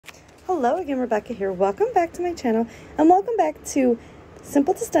Hello again, Rebecca here. Welcome back to my channel and welcome back to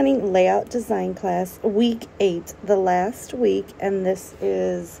Simple to Stunning Layout Design class week 8, the last week, and this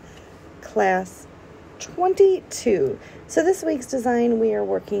is class 22. So this week's design we are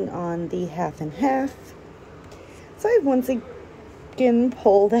working on the half and half. So I've once again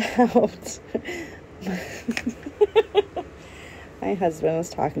pulled out my husband was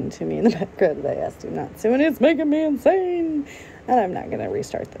talking to me in the background and I asked him not to, and it's making me insane, and I'm not going to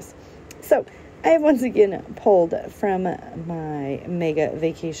restart this. So I have once again pulled from my Mega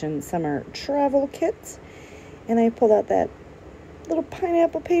Vacation Summer Travel Kit, and I pulled out that little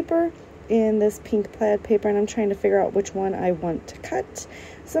pineapple paper in this pink plaid paper, and I'm trying to figure out which one I want to cut.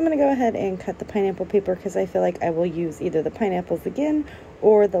 So I'm going to go ahead and cut the pineapple paper because I feel like I will use either the pineapples again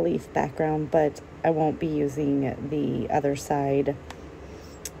or the leaf background, but I won't be using the other side,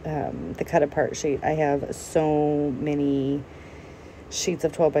 the cut apart sheet. I have so many sheets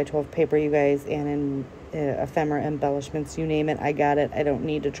of 12 by 12 paper, you guys, and in ephemera embellishments, you name it, I got it. I don't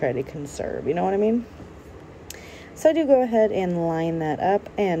need to try to conserve, you know what I mean? So I do go ahead and line that up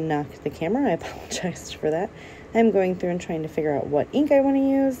and knock the camera. I apologize for that. I'm going through and trying to figure out what ink I want to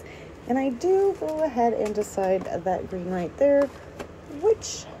use, and I do go ahead and decide that green right there,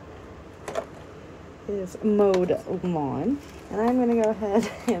 which is Mode Lawn, and I'm going to go ahead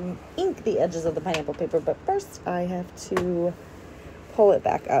and ink the edges of the pineapple paper, but first I have to pull it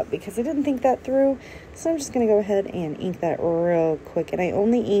back up because I didn't think that through. So I'm just going to go ahead and ink that real quick, and I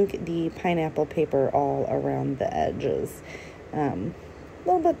only ink the pineapple paper all around the edges. A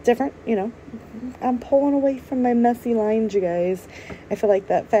little bit different, you know. I'm pulling away from my messy lines, you guys. I feel like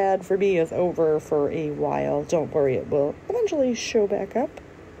that fad for me is over for a while. Don't worry, it will eventually show back up.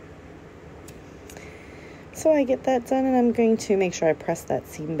 So I get that done, and I'm going to make sure I press that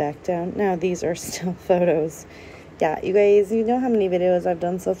seam back down. Now, these are still photos. Yeah, you guys, you know how many videos I've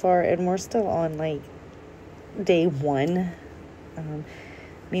done so far, and we're still on, like, day 1. I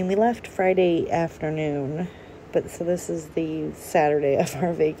mean, we left Friday afternoon, but so this is the Saturday of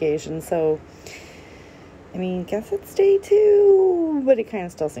our vacation, so, I mean, guess it's day 2, but it kind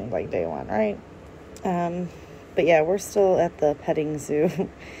of still seems like day 1, right? But yeah, we're still at the petting zoo.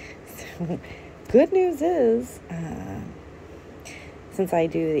 So, good news is, since I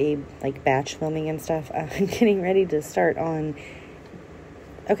do batch filming and stuff, I'm getting ready to start on,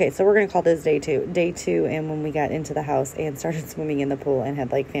 okay, so we're going to call this day 2, and when we got into the house and started swimming in the pool and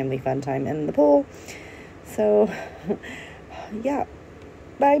had, like, family fun time in the pool. So, yeah,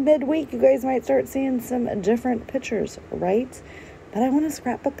 by midweek, you guys might start seeing some different pictures, right? But I want to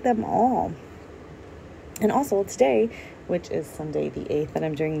scrapbook them all. And also, today, which is Sunday the 8th, that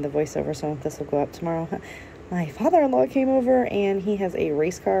I'm doing the voiceover, so this will go up tomorrow. My father-in-law came over, and he has a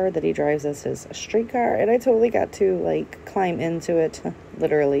race car that he drives as his street car, and I totally got to, like, climb into it.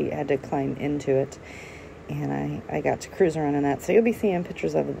 Literally had to climb into it, and I got to cruise around in that, so you'll be seeing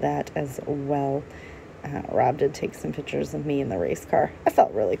pictures of that as well. Rob did take some pictures of me in the race car. I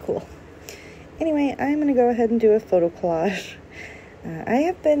felt really cool. Anyway, I'm going to go ahead and do a photo collage. I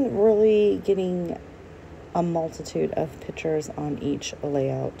have been really getting a multitude of pictures on each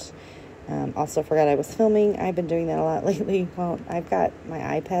layout. Also forgot I was filming. I've been doing that a lot lately. Well, I've got my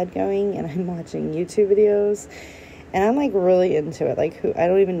iPad going and I'm watching YouTube videos, and I'm like really into it. Like, I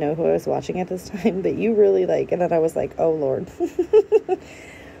don't even know who I was watching at this time, but you really like, and then I was like, oh Lord.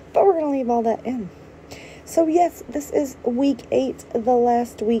 But we're gonna leave all that in. So yes, this is week 8, the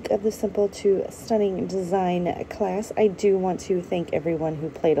last week of the Simple to Stunning Design class. I do want to thank everyone who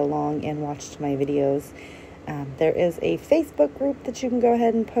played along and watched my videos. There is a Facebook group that you can go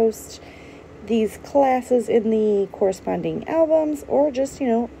ahead and post these classes in the corresponding albums, or just, you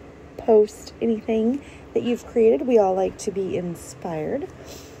know, post anything that you've created. We all like to be inspired.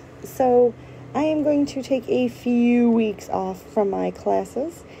 So I am going to take a few weeks off from my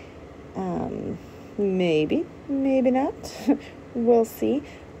classes. Maybe not. We'll see.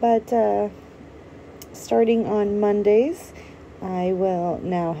 But starting on Mondays, I will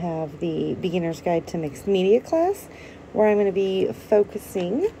now have the Beginner's Guide to Mixed Media class, where I'm going to be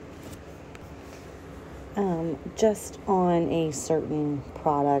focusing just on a certain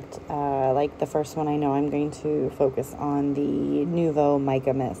product. Like the first one, I know I'm going to focus on the Nuvo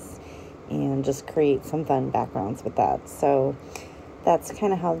Mica Mist and just create some fun backgrounds with that. So that's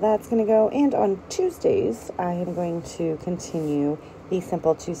kind of how that's going to go. And on Tuesdays, I am going to continue the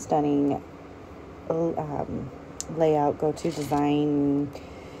Simple to Stunning layout go-to design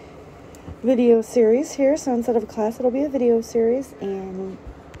video series here. So instead of a class, it'll be a video series, and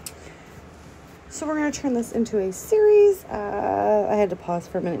so we're going to turn this into a series. I had to pause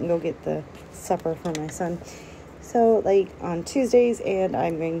for a minute and go get the supper for my son. So like on Tuesdays, and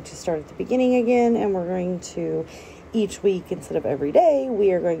I'm going to start at the beginning again, and we're going to each week, instead of every day,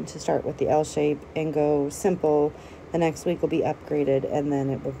 we are going to start with the L shape and go simple. The next week will be upgraded, and then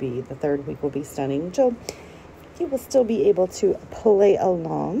it will be, the third week will be stunning. So you will still be able to play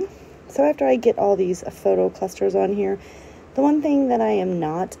along. So after I get all these photo clusters on here, the one thing that I am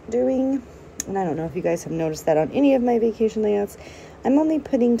not doing, and I don't know if you guys have noticed that on any of my vacation layouts, I'm only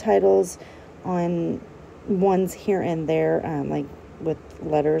putting titles on ones here and there, like with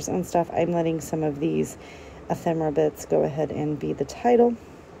letters and stuff. I'm letting some of these ephemera bits go ahead and be the title.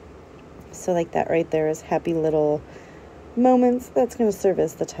 So like that right there is Happy Little Moments. That's going to serve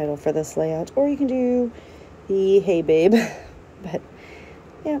as the title for this layout. Or you can do the Hey Babe. But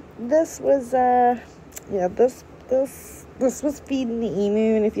yeah, this was this was feeding the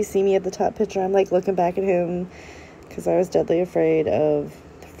emu, and if you see me at the top picture, I'm like looking back at him because I was deadly afraid of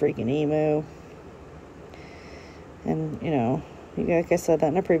the freaking emu. And, you know, like I said that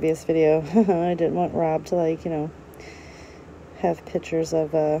in a previous video, I didn't want Rob to, like, you know, have pictures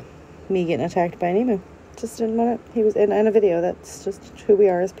of me getting attacked by an emu. Just didn't want it. He was in a video. That's just who we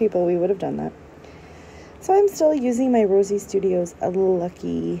are as people. We would have done that. So I'm still using my Rosie Studios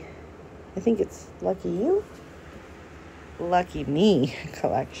Lucky, I think it's Lucky You? Lucky Me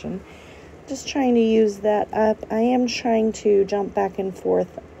collection. Just trying to use that up. I am trying to jump back and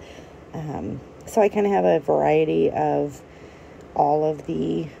forth, so I kind of have a variety of all of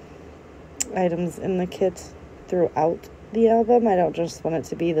the items in the kit throughout the album. I don't just want it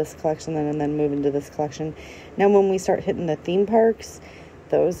to be this collection and then move into this collection. Now when we start hitting the theme parks,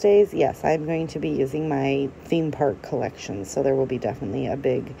 those days, yes, I'm going to be using my theme park collection. So there will be definitely a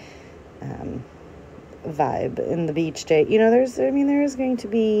big vibe in the beach day. You know, there is going to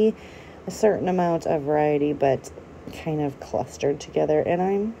be a certain amount of variety, but kind of clustered together, and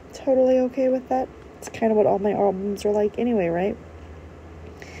I'm totally okay with that. It's kind of what all my albums are like anyway, right?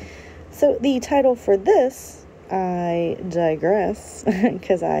 So the title for this, I digress,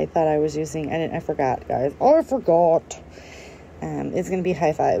 because I thought I was using, I forgot, guys. I forgot. It's going to be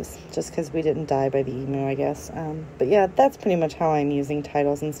High Fives, just because we didn't die by the emu, I guess. But yeah, that's pretty much how I'm using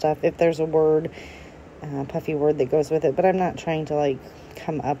titles and stuff. If there's a word, puffy word that goes with it, but I'm not trying to, like,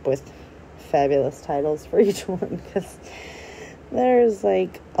 come up with fabulous titles for each one, because there's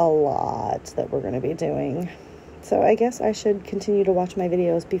like a lot that we're going to be doing. So I guess I should continue to watch my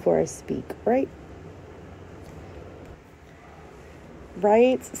videos before I speak, right?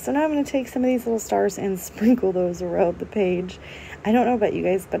 Right? So now I'm going to take some of these little stars and sprinkle those around the page. I don't know about you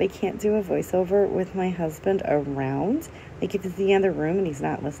guys, but I can't do a voiceover with my husband around. Like, if it's in the other room and he's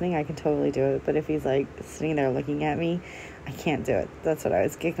not listening, I can totally do it. But if he's, like, sitting there looking at me, I can't do it. That's what I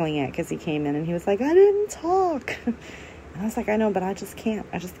was giggling at, because he came in and he was like, I didn't talk. And I was like, I know, but I just can't.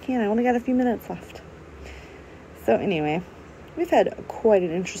 I only got a few minutes left. So anyway, we've had quite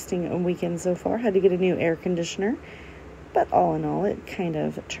an interesting weekend so far. Had to get a new air conditioner. But all in all, it kind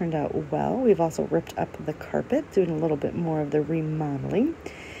of turned out well. We've also ripped up the carpet, doing a little bit more of the remodeling.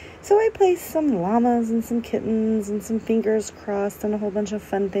 So I placed some llamas and some kittens and some fingers crossed and a whole bunch of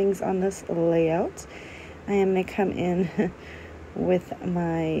fun things on this layout. I am going to come in with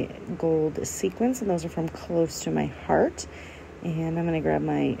my gold sequins, and those are from Close to My Heart. And I'm going to grab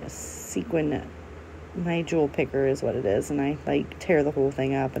my sequin, my jewel picker is what it is, and I, like, tear the whole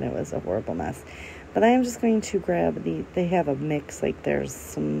thing up, and it was a horrible mess. But I am just going to grab they have a mix, like there's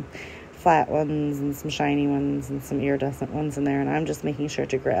some flat ones and some shiny ones and some iridescent ones in there, and I'm just making sure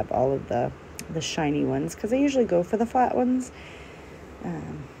to grab all of the shiny ones, because I usually go for the flat ones.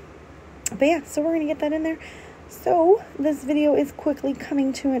 But yeah, so we're going to get that in there. So this video is quickly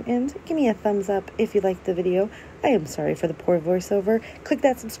coming to an end. Give me a thumbs up if you liked the video. I am sorry for the poor voiceover. Click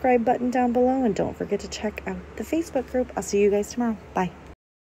that subscribe button down below, and don't forget to check out the Facebook group. I'll see you guys tomorrow. Bye.